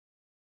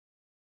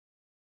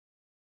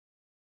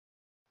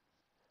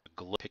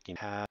picking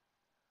hat,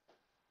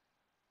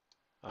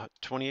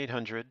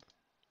 2,800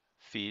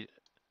 feet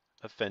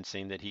of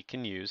fencing that he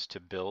can use to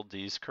build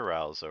these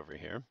corrals over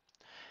here.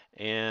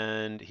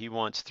 And he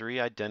wants 3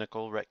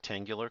 identical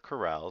rectangular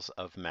corrals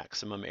of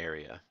maximum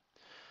area.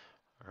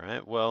 All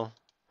right, well,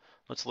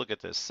 let's look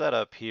at this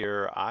setup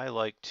here. I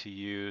like to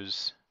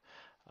use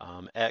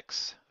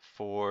X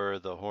for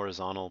the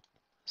horizontal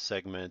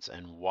segments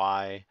and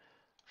Y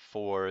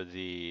for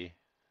the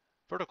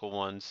vertical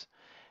ones.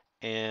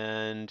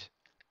 And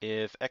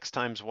if X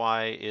times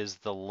Y is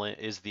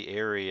the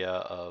area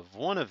of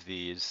one of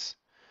these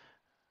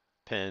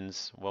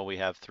pins, well, we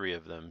have 3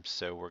 of them.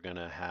 So we're going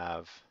to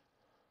have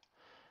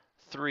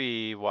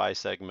 3 Y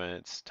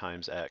segments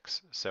times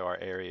X. So our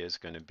area is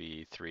going to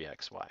be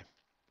 3XY.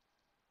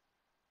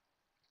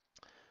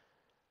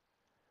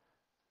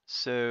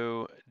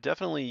 So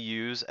definitely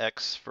use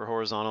X for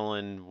horizontal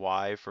and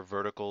Y for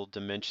vertical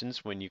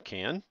dimensions when you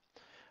can.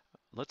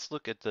 Let's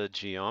look at the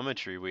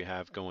geometry we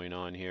have going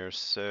on here.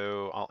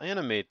 So I'll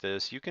animate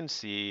this. You can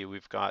see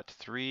we've got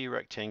 3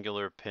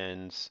 rectangular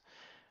pins.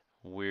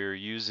 We're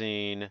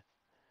using,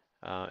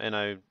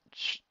 and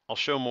I'll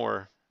show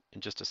more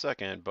in just a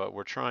second, but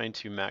we're trying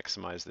to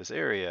maximize this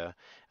area.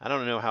 I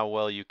don't know how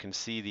well you can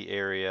see the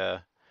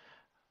area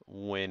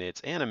when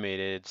it's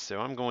animated, so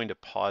I'm going to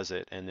pause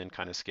it and then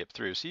kind of skip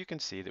through. So you can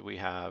see that we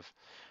have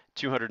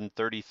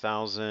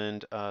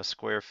 230,000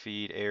 square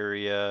feet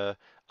area.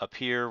 Up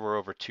here, we're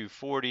over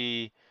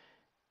 240,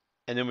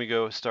 and then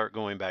we start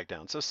going back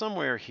down. So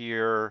somewhere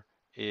here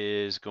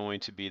is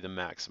going to be the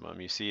maximum.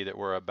 You see that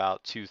we're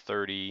about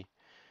 230,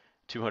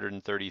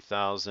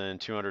 230,000,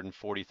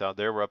 240,000.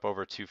 There we're up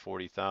over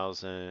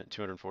 240,000,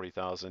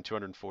 240,000,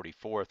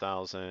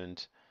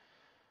 244,000.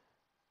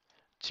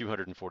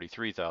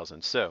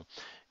 243,000. So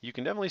you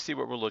can definitely see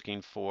what we're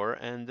looking for.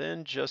 And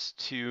then just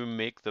to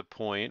make the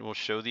point, we'll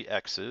show the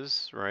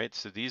X's, right?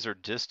 So these are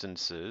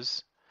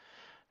distances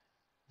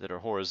that are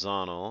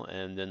horizontal,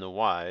 and then the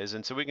Y's.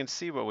 And so we can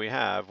see what we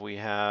have. We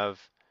have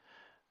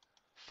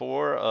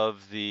 4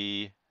 of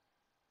the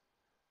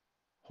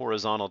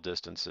horizontal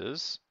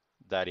distances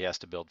that he has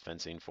to build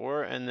fencing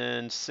for, and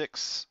then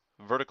 6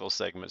 vertical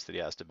segments that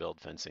he has to build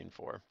fencing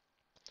for.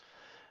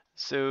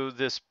 So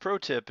this pro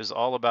tip is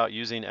all about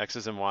using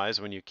X's and Y's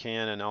when you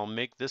can, and I'll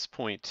make this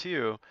point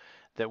too,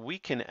 that we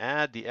can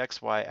add the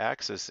XY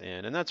axis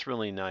in, and that's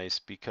really nice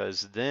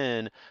because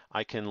then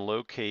I can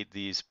locate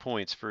these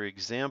points. For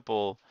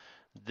example,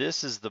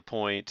 this is the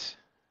point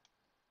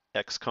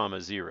X comma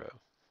 0.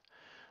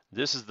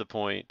 This is the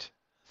point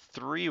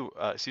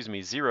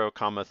 0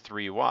 comma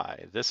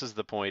 3Y. This is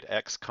the point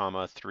X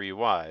comma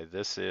 3Y.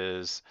 This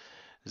is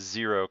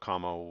 0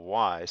 comma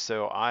Y.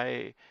 So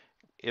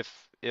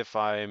if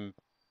I'm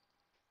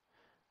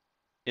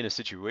in a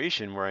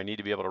situation where I need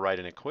to be able to write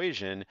an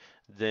equation,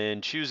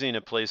 then choosing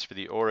a place for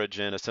the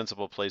origin, a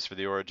sensible place for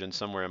the origin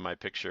somewhere in my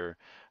picture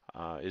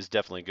is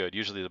definitely good.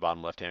 Usually the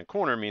bottom left-hand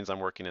corner means I'm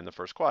working in the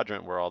first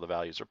quadrant where all the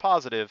values are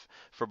positive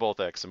for both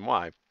X and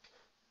Y.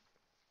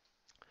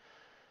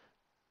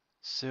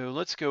 So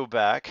let's go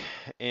back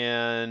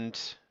and,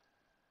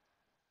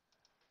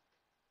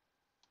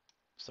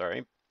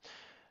 sorry,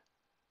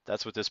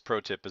 that's what this pro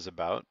tip is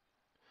about,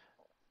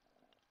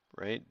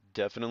 right?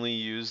 Definitely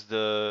use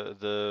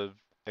the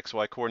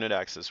XY coordinate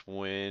axis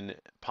when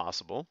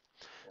possible.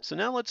 So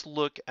now let's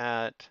look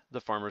at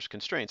the farmer's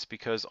constraints,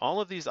 because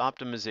all of these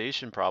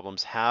optimization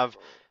problems have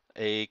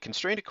a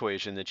constraint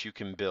equation that you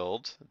can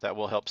build that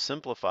will help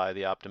simplify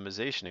the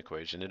optimization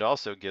equation. It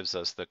also gives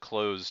us the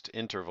closed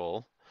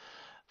interval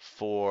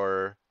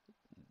to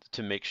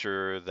make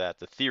sure that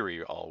the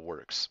theory all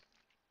works.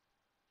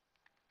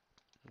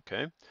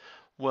 Okay.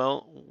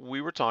 Well, we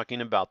were talking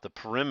about the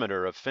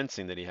perimeter of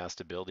fencing that he has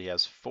to build. He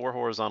has 4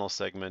 horizontal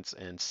segments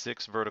and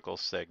 6 vertical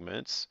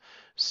segments.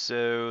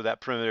 So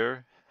that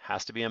perimeter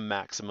has to be a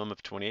maximum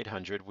of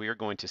 2,800. We are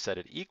going to set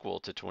it equal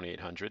to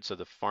 2,800 so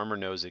the farmer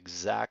knows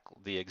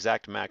the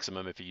exact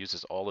maximum if he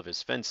uses all of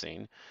his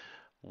fencing,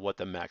 what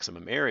the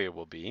maximum area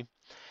will be.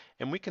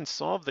 And we can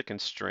solve the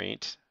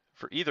constraint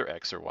for either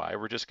X or Y.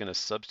 We're just going to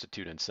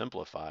substitute and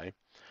simplify.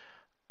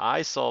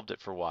 I solved it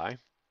for Y.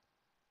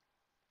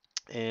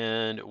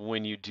 And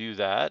when you do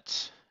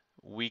that,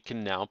 we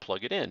can now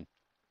plug it in,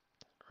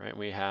 right?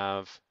 We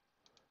have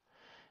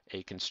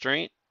a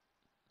constraint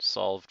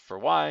solved for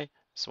Y,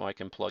 so I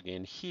can plug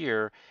in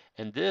here,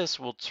 and this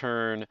will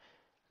turn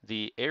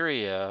the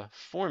area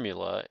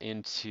formula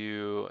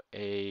into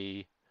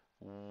a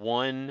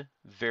one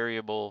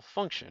variable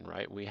function,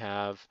 right? We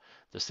have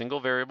the single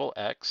variable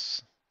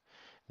X.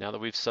 Now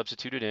that we've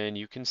substituted in,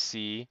 you can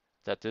see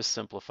that this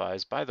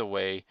simplifies. By the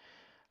way,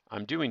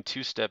 I'm doing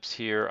 2 steps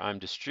here. I'm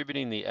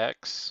distributing the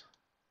X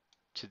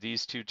to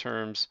these 2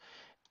 terms,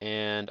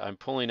 and I'm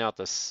pulling out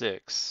the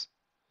 6.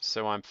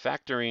 So I'm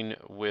factoring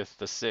with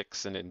the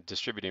 6 and then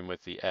distributing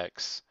with the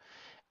X.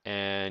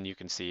 And you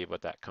can see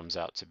what that comes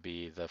out to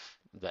be.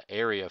 The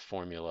area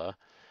formula,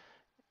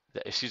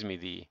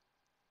 the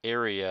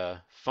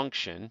area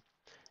function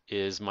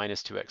is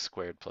minus 2x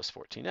squared plus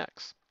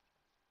 14x.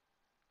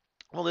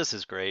 Well, this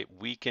is great.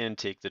 We can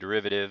take the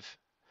derivative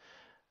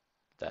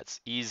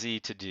That's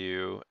easy to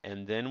do.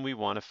 And then we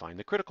want to find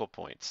the critical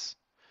points.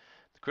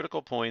 The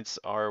critical points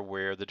are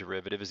where the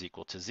derivative is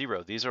equal to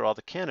 0. These are all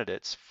the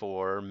candidates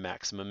for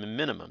maximum and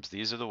minimums.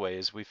 These are the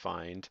ways we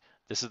find,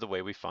 this is the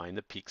way we find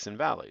the peaks and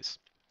valleys.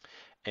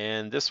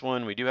 And this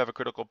one, we do have a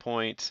critical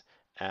point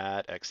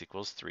at x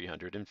equals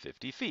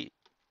 350 feet.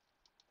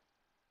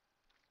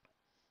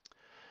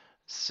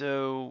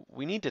 So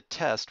we need to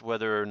test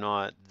whether or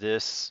not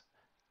this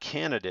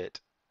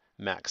candidate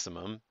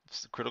maximum,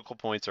 critical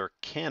points are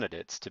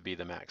candidates to be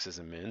the maxes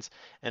and mins,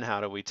 and how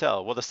do we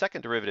tell? Well, the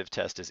second derivative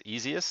test is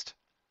easiest.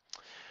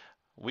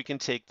 We can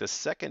take the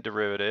second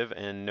derivative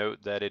and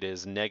note that it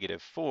is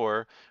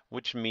 -4,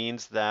 which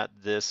means that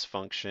this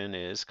function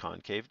is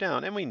concave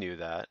down, and we knew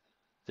that.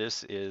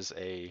 This is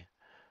a,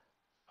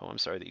 oh, I'm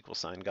sorry, the equal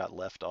sign got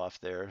left off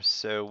there.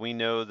 So we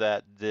know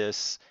that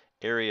this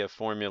area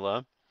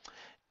formula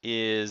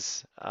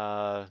is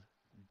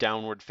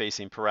downward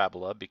facing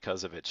parabola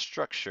because of its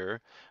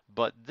structure,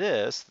 but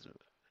this,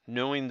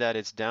 knowing that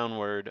it's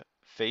downward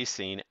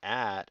facing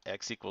at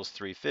x equals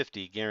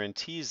 350,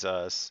 guarantees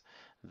us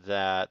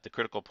that the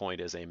critical point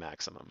is a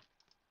maximum.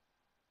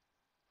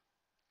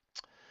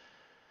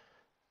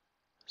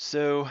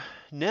 So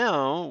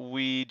now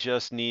we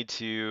just need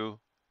to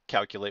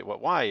calculate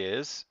what y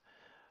is.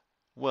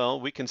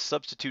 Well, we can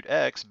substitute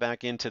x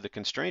back into the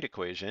constraint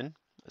equation.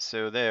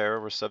 So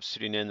there, we're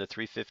substituting in the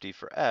 350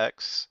 for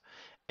x,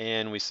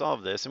 and we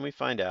solve this, and we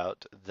find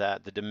out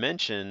that the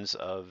dimensions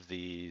of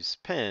these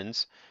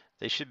pins,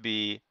 they should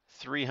be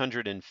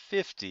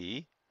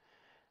 350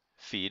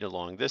 feet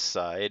along this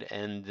side,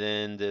 and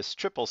then this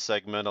triple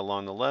segment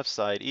along the left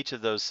side, each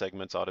of those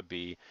segments ought to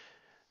be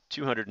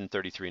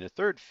 233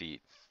 1/3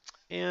 feet.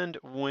 And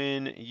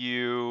when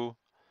you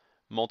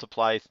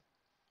multiply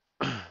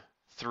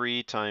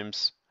 3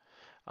 times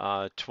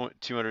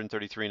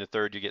 233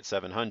 1/3, you get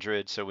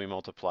 700. So we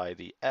multiply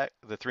the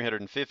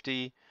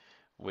 350,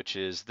 which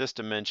is this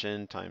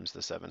dimension, times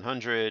the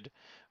 700,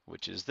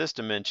 which is this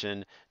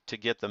dimension, to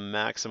get the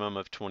maximum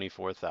of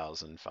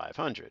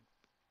 24,500.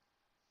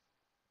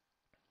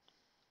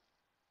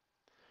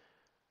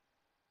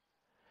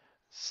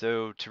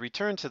 So to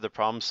return to the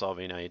problem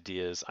solving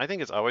ideas, I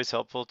think it's always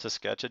helpful to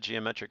sketch a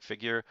geometric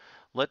figure.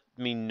 Let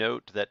me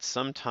note that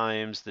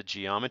sometimes the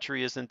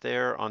geometry isn't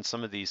there on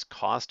some of these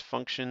cost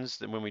functions.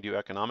 That when we do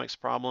economics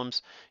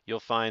problems, you'll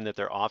find that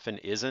there often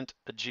isn't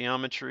a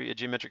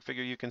geometric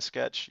figure you can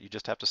sketch. You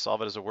just have to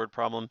solve it as a word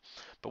problem.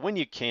 But when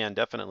you can,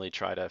 definitely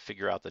try to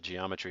figure out the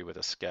geometry with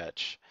a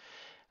sketch.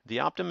 The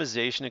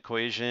optimization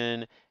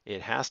equation,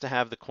 it has to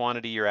have the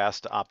quantity you're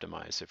asked to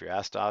optimize. So if you're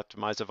asked to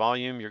optimize a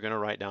volume, you're going to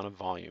write down a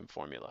volume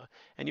formula.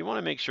 And you want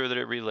to make sure that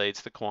it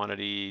relates the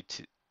quantity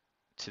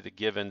to the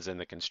givens and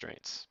the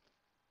constraints.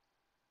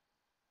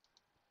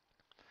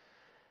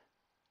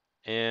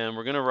 And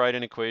we're going to write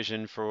an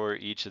equation for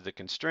each of the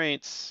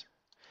constraints,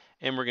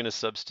 and we're going to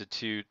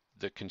substitute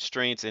the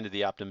constraints into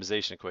the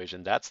optimization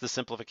equation. That's the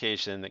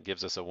simplification that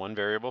gives us a one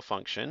variable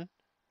function.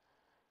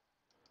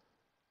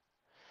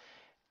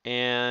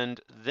 And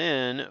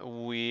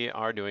then we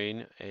are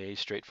doing a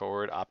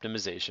straightforward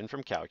optimization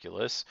from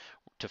calculus.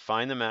 To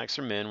find the max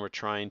or min, we're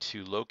trying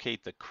to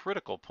locate the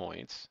critical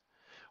points,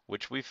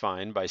 which we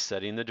find by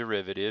setting the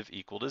derivative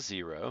equal to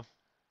 0.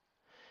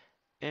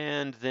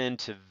 And then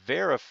to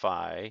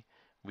verify,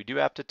 we do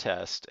have to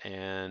test,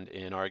 and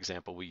in our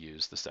example, we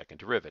use the second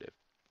derivative.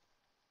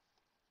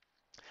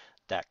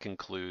 That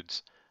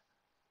concludes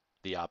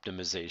the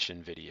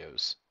optimization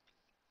videos.